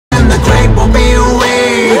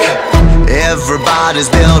not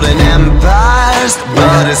just building empires,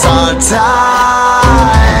 but it's our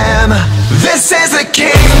time. This is the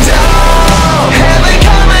kingdom, heaven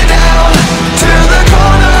coming down to the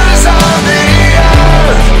corners of the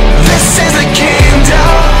earth. This is the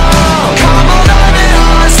kingdom, come on, let it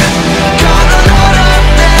us, gonna light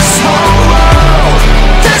up this whole world.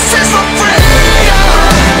 This is for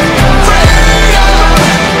freedom, freedom,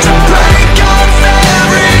 to break our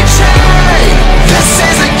fairy chain. This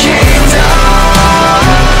is the kingdom.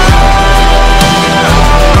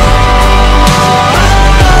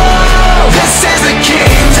 This is the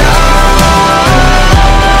kingdom.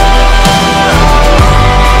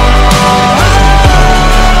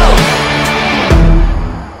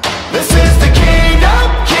 This is the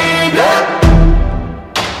kingdom, kingdom.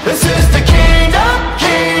 This is the kingdom,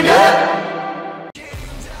 kingdom.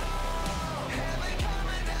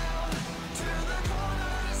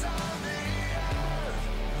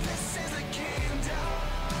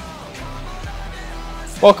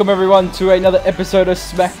 Welcome everyone to another episode of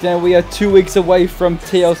Smackdown. We are 2 weeks away from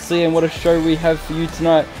TLC, and what a show we have for you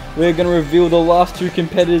tonight. We're going to reveal the last two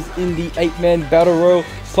competitors in the 8-man Battle Royal,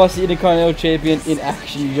 plus the Intercontinental Champion in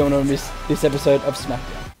action. You don't want to miss this episode of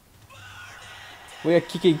Smackdown. We are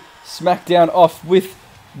kicking Smackdown off with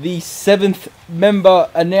the 7th member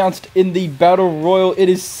announced in the Battle Royal. It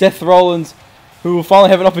is Seth Rollins, who will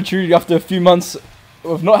finally have an opportunity after a few months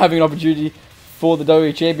of not having an opportunity for the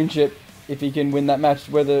WWE Championship. If he can win that match,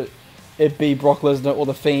 whether it be Brock Lesnar or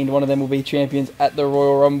The Fiend, one of them will be champions at the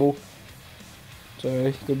Royal Rumble.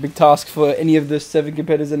 So, got a big task for any of the 7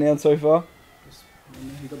 competitors announced so far.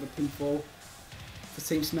 He got the pinfall for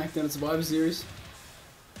Team Smackdown at Survivor Series.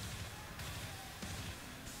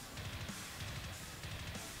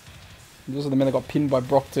 Those are the men that got pinned by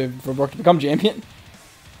Brock for Brock to become champion.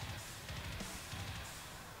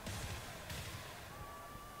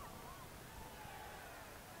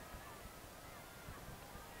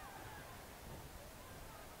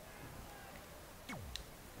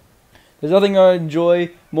 There's nothing I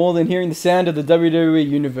enjoy more than hearing the sound of the WWE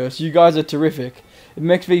Universe. You guys are terrific. It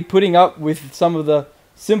makes me putting up with some of the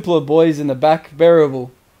simpler boys in the back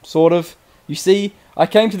bearable. Sort of. You see, I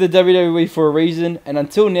came to the WWE for a reason, and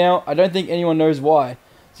until now, I don't think anyone knows why.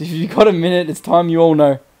 So if you've got a minute, it's time you all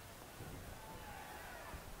know.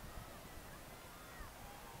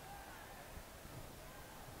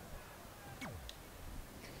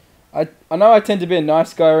 I know I tend to be a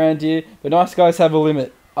nice guy around here, but nice guys have a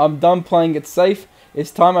limit. I'm done playing it safe. It's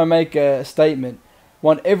time I make a statement.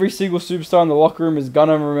 One every single superstar in the locker room is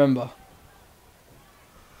gonna remember.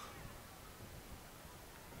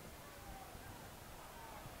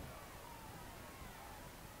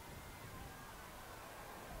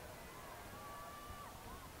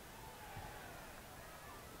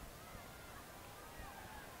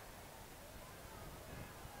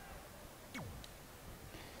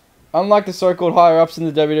 Unlike the so-called higher-ups in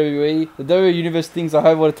the WWE, the WWE Universe thinks I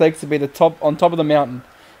have what it takes to be on top of the mountain.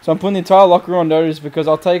 So I'm putting the entire locker room on notice because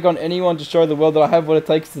I'll take on anyone to show the world that I have what it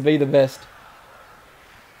takes to be the best.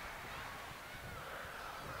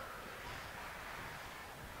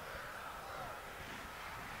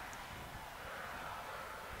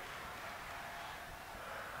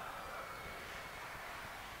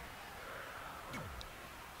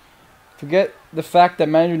 Forget the fact that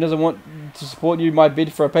management doesn't want to support you in my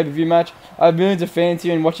bid for a pay-per-view match. I have millions of fans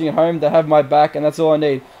here and watching at home that have my back, and that's all I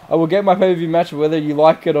need. I will get my pay-per-view match whether you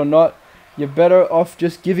like it or not. You're better off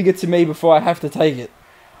just giving it to me before I have to take it.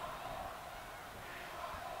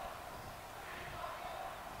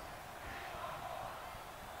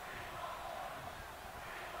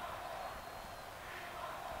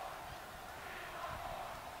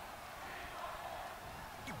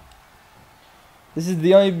 This is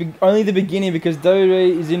only the beginning because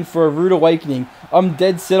WWE is in for a rude awakening. I'm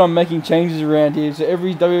dead set on making changes around here so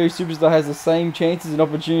every WWE superstar has the same chances and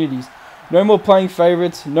opportunities. No more playing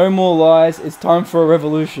favorites, no more lies, it's time for a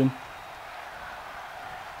revolution.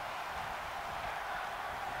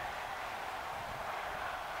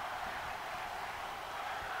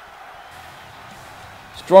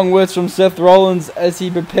 Strong words from Seth Rollins as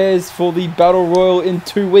he prepares for the Battle Royal in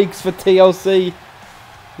 2 weeks for TLC.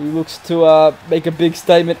 He looks to make a big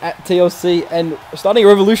statement at TLC and starting a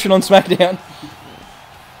revolution on Smackdown.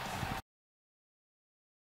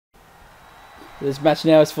 This match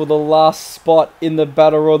now is for the last spot in the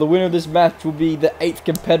Battle Royal. The winner of this match will be the 8th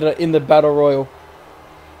competitor in the Battle Royal.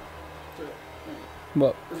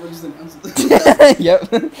 What? Yep.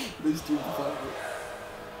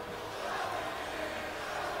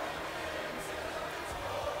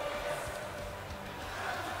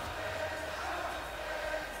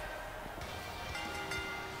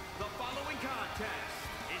 The following contest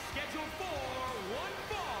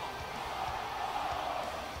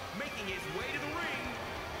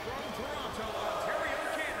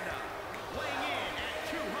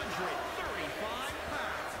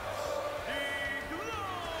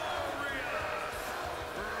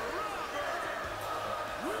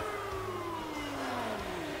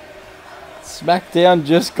Smackdown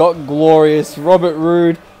just got glorious. Robert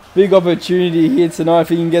Roode, big opportunity here tonight if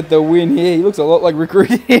he can get the win here. He looks a lot like Rick Rude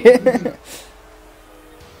here.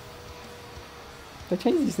 They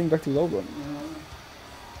changed this thing back to the old one.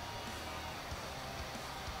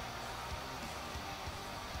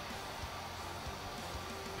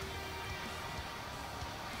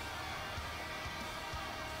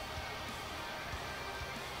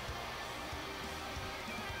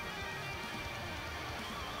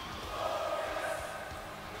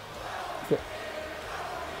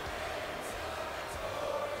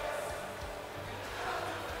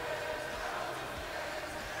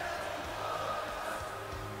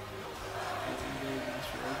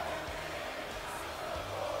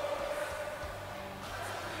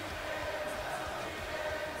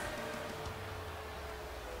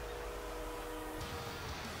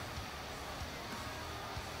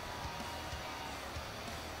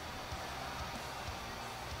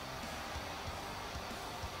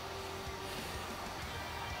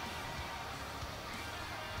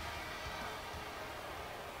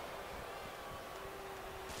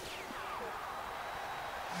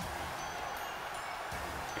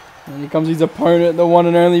 And here comes his opponent, the one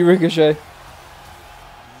and only Ricochet.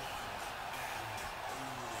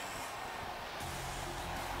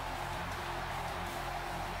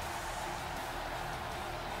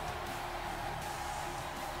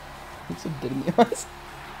 Looks so dead in the eyes.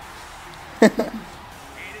 And his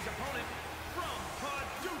opponent from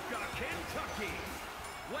Paducah, Kentucky,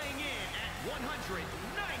 weighing in at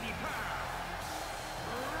 190 pounds,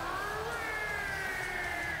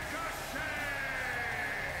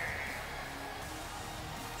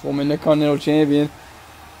 Former Intercontinental Champion.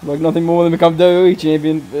 Like nothing more than become WWE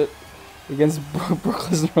Champion, but against Brock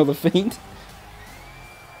Lesnar or The Fiend.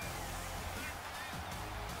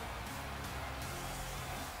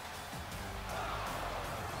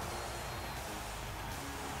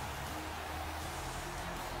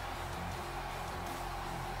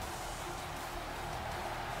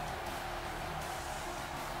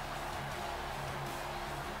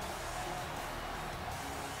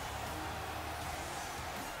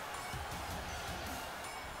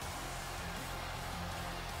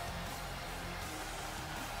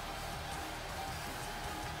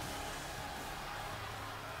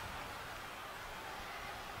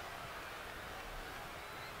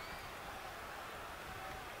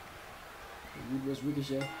 Where's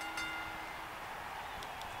Ricochet?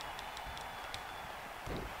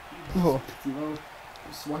 Oh. Picked him up.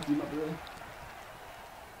 Swiped him up there.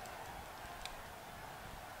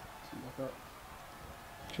 Back up.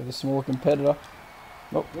 Show the smaller competitor.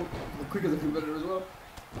 Nope. Oh, the quicker the competitor as well.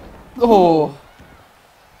 Oh.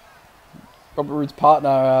 Robert Roode's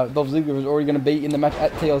partner, Dolph Ziggler, is already going to be in the match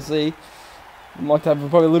at TLC. I'd like to have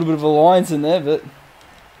probably a little bit of alliance in there, but...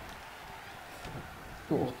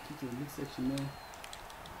 Oh, kick to the midsection there.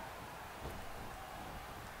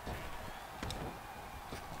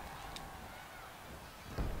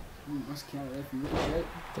 Nice counter there from Ricochet.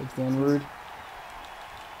 Takes down Rude.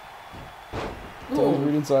 Turns Oh.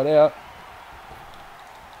 Rude inside out.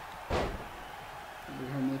 Big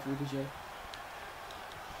home there for Ricochet.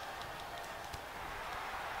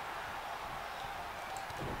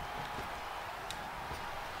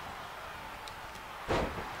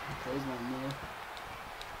 Close one there.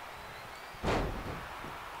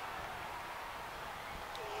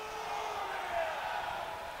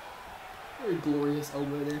 Very glorious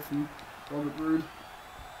elbow there from Robert Roode.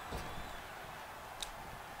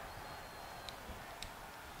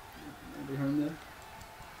 Big home there.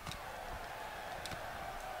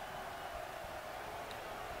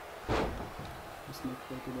 Just neck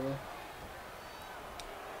breaker there.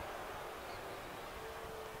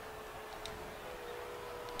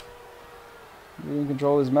 Rude in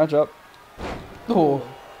control of his matchup. Oh.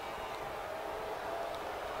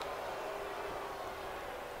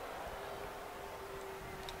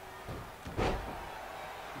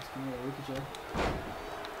 Just gonna go Ricochet.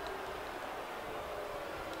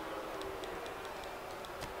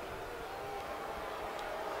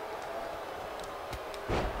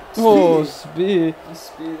 Oh, spear. Nice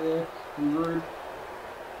spear there from Roode.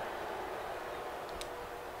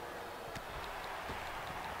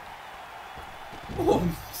 Oh,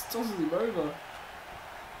 just tosses him over.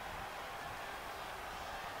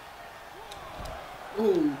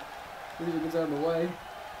 Oh, Ricochet gets out of the way.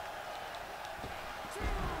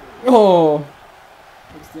 Oh.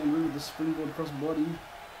 Takes down Roode with the springboard across body.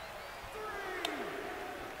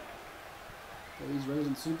 So he's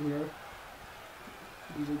resident superhero.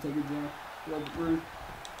 Usually take it down. Robert Roode.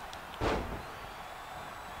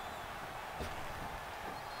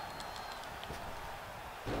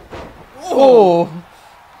 Oh!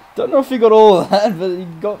 Don't know if he got all of that, but he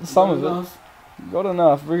got some of enough. it. Got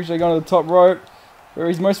enough. Ricochet going to the top rope, where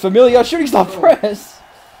he's most familiar. Shooting star press!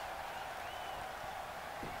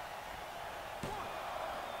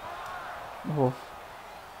 Oh.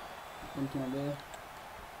 One count there.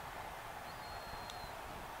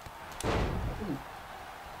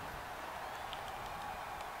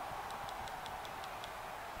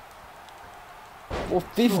 Or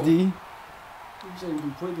 50. He's in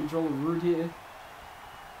complete control of Rude here.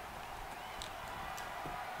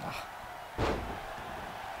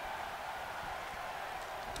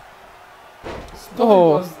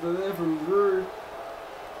 Oh. There from Rude.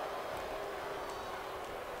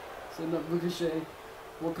 Setting up Ricochet.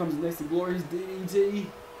 What comes next? The glorious DDT.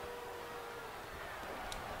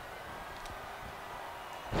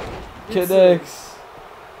 Connects.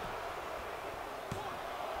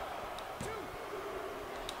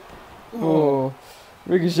 Oh.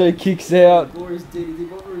 Ricochet kicks out. Glorious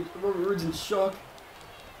DDT. Robert Roode's in shock.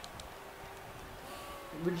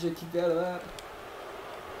 Ricochet kicked out of that.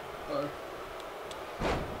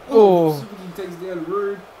 Oh. Super kick takes down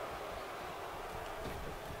Rude.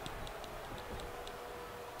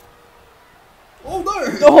 Oh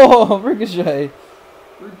no! Oh, Ricochet.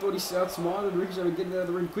 Rude thought he outsmarted Ricochet and getting out of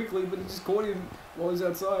the ring quickly, but he just caught him while he's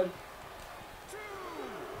outside.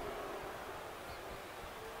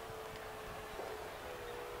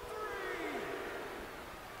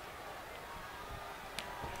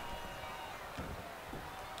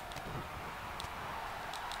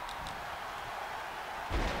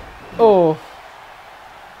 Oh.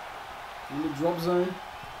 In the drop zone.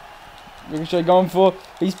 Ricochet going for.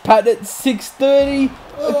 He's patted at 630.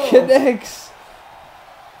 Oh. Connects.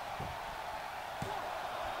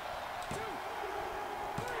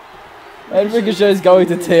 And Ricochet's going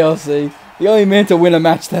to TLC. The only man to win a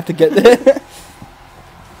match to have to get there. Here is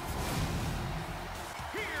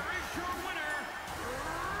your winner,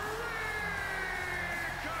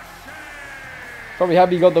 Ricochet. Probably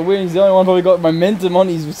happy he got the win. He's the only one probably got momentum on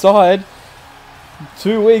his side.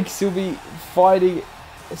 2 weeks he'll be fighting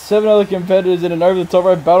 7 other competitors in an over-the-top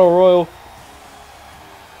rope battle royal.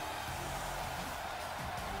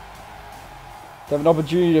 To have an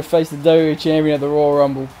opportunity to face the WWE champion at the Royal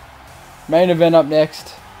Rumble. Main event up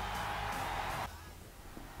next.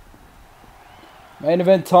 Main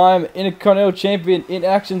event time. Intercontinental Champion in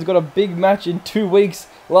action's got a big match in 2 weeks.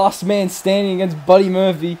 Last man standing against Buddy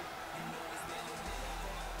Murphy.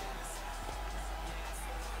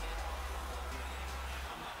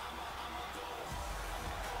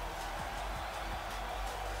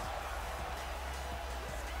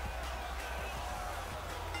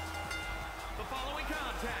 The following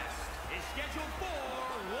contest is scheduled for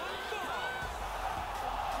one fall.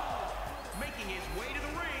 Making his way to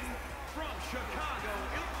the ring from Chicago,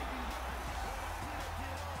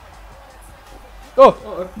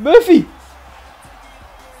 Oh, Murphy!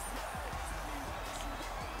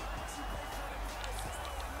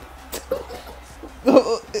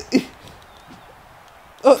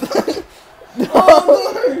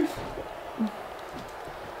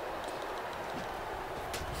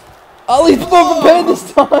 Ali's more prepared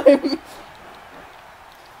this time!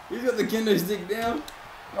 He's got the kendo stick down.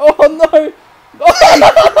 Oh no!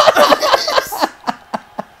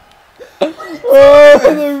 Oh,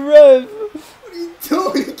 the ref! What are you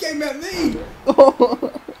doing? He came at me.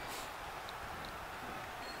 Oh.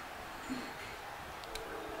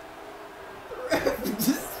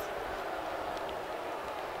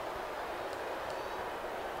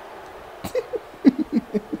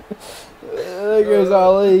 There goes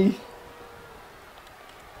Ali.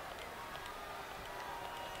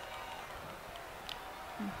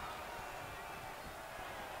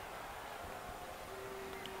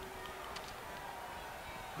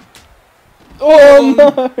 Oh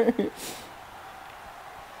no!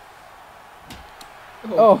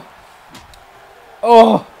 Oh.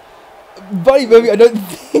 Oh. Buddy Murphy, I don't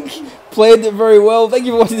think planned it very well. Thank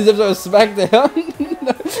you for watching this episode of Smackdown.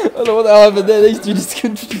 I don't know what the hell happened there. These two just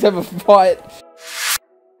couldn't have a fight.